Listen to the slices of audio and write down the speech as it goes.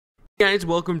Guys,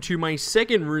 welcome to my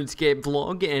second Runescape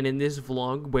vlog, and in this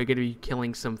vlog we're going to be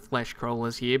killing some flesh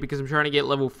crawlers here because I'm trying to get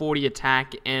level 40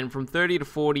 attack, and from 30 to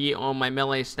 40 on my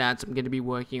melee stats I'm going to be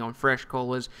working on fresh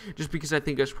crawlers just because I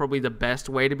think that's probably the best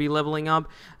way to be leveling up.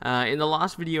 In the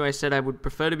last video I said I would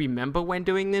prefer to be member when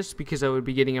doing this because I would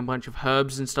be getting a bunch of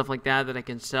herbs and stuff like that I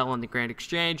can sell on the Grand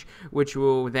Exchange, which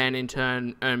will then in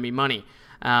turn earn me money.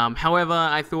 However,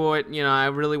 I thought, I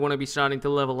really want to be starting to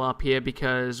level up here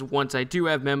because once I do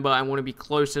have member, I want to be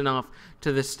close enough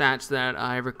to the stats that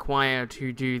I require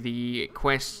to do the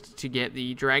quest to get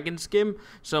the dragon skim,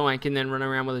 so I can then run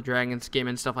around with a dragon skim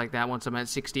and stuff like that once I'm at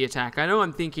 60 attack. I know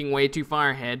I'm thinking way too far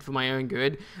ahead for my own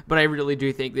good, but I really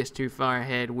do think this too far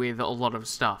ahead with a lot of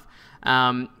stuff.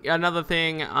 Another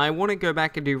thing, I want to go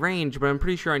back and do range, but I'm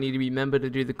pretty sure I need to be member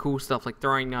to do the cool stuff like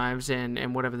throwing knives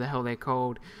and whatever the hell they're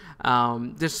called.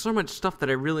 There's so much stuff that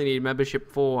I really need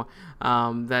membership for,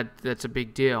 that's a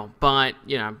big deal, but,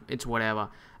 it's whatever.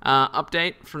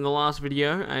 Update from the last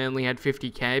video, I only had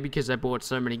 50k because I bought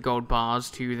so many gold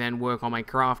bars to then work on my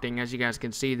crafting. As you guys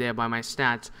can see there by my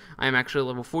stats, I am actually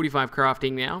level 45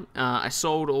 crafting now. I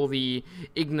sold all the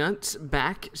ignites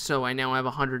back, so I now have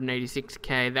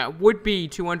 186k. That would be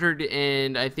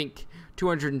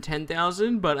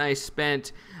 210,000, but I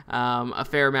spent a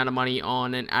fair amount of money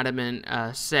on an adamant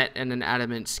set and an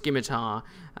adamant scimitar,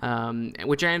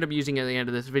 which I end up using at the end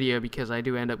of this video because I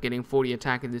do end up getting 40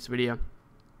 attack in this video.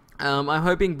 I'm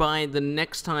hoping by the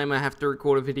next time I have to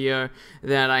record a video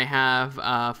that I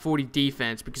have 40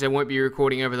 defense because I won't be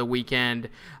recording over the weekend.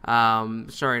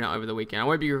 Sorry, not over the weekend. I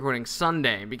won't be recording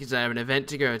Sunday because I have an event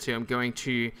to go to. I'm going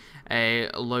to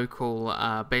a local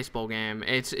baseball game.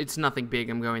 It's nothing big.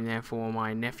 I'm going there for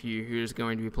my nephew who's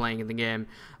going to be playing in the game.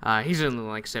 He's only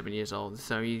like 7 years old,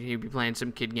 so he'll be playing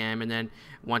some kid game, and then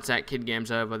once that kid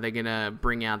game's over, they're gonna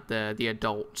bring out the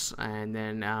adults, and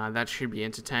then that should be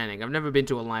entertaining. I've never been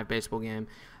to a live baseball game,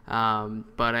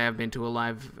 but I have been to a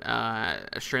live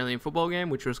Australian football game,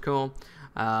 which was cool.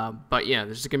 But yeah,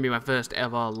 this is going to be my first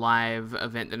ever live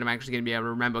event that I'm actually going to be able to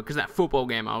remember, because that football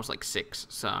game I was like 6,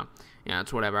 so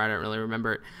it's whatever, I don't really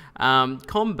remember it.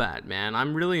 Combat, man,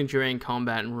 I'm really enjoying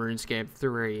combat in RuneScape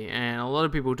 3, and a lot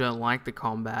of people don't like the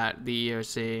combat, the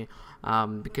EOC,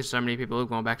 because so many people have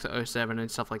gone back to 07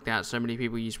 and stuff like that. So many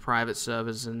people use private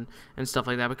servers and stuff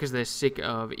like that because they're sick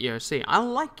of EOC. I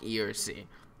like EOC.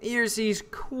 EOC is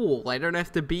cool. I don't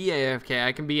have to be AFK.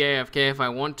 I can be AFK if I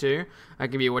want to. I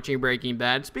can be watching Breaking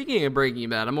Bad. Speaking of Breaking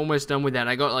Bad, I'm almost done with that.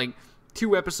 I got like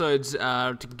 2 episodes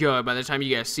to go. By the time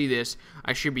you guys see this,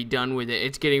 I should be done with it.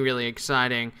 It's getting really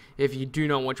exciting. If you do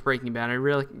not watch Breaking Bad, I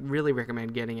really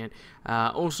recommend getting it.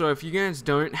 Also, if you guys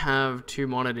don't have 2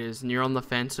 monitors and you're on the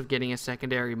fence of getting a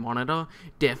secondary monitor,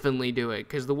 definitely do it,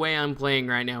 because the way I'm playing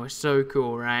right now is so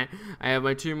cool, right? I have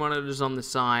my 2 monitors on the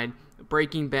side,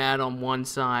 Breaking Bad on one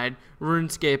side,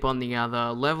 RuneScape on the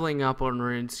other, leveling up on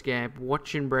RuneScape,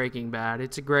 watching Breaking Bad.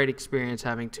 It's a great experience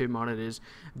having 2 monitors.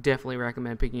 Definitely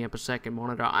recommend picking up a second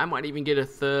monitor. I might even get a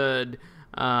third.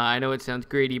 I know it sounds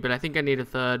greedy, but I think I need a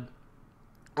third.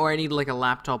 Or I need like a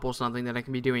laptop or something that I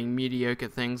can be doing mediocre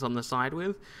things on the side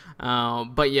with.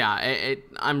 But yeah,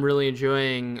 I'm really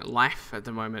enjoying life at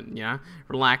the moment,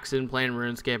 relaxing, playing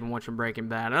RuneScape and watching Breaking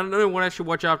Bad. I don't know what I should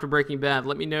watch after Breaking Bad.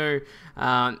 Let me know.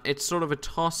 It's sort of a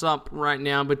toss-up right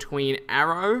now between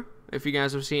Arrow, if you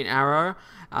guys have seen Arrow,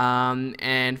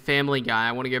 and Family Guy.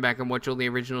 I want to go back and watch all the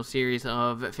original series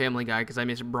of Family Guy because I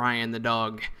miss Brian the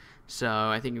dog. So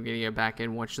I think I'm going to go back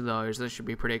and watch those. That should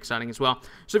be pretty exciting as well.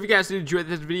 So if you guys did enjoy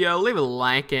this video, leave a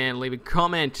like and leave a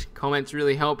comment. Comments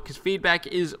really help because feedback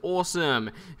is awesome.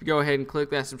 If you go ahead and click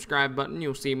that subscribe button,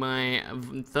 you'll see my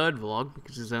 3rd vlog,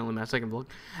 because it's only my 2nd vlog.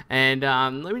 And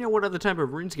let me know what other type of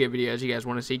RuneScape videos you guys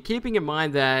want to see. Keeping in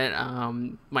mind that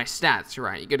my stats,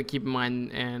 right? You got to keep in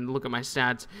mind and look at my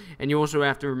stats. And you also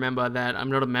have to remember that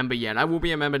I'm not a member yet. I will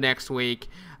be a member next week.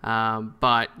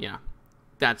 But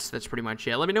that's pretty much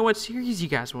it. Let me know what series you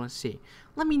guys want to see.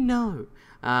 Let me know.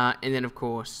 And then, of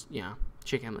course,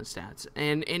 check out my stats.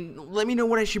 And let me know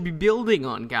what I should be building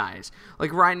on, guys.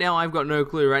 Like, right now, I've got no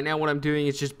clue. Right now, what I'm doing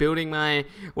is just building my...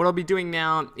 What I'll be doing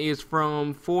now is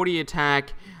from 40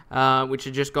 attack, which I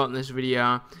just got in this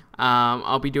video.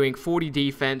 I'll be doing 40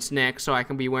 defense next, so I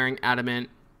can be wearing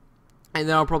adamant. And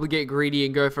then I'll probably get greedy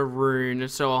and go for rune,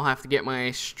 so I'll have to get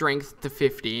my strength to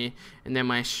 50, and then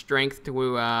my strength to,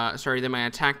 then my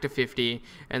attack to 50,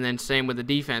 and then same with the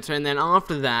defense. And then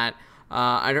after that,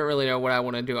 I don't really know what I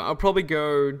want to do. I'll probably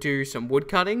go do some wood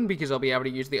cutting because I'll be able to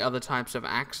use the other types of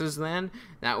axes then.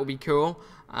 That will be cool.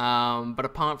 But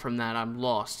apart from that, I'm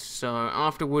lost. So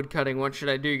after wood cutting, what should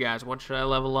I do, guys? What should I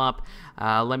level up?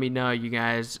 Let me know. You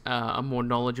guys are more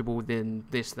knowledgeable than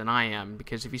I am,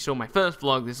 because if you saw my first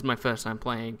vlog, this is my first time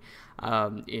playing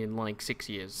in like 6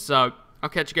 years. So I'll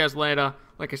catch you guys later.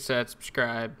 Like I said,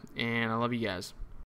 subscribe, and I love you guys.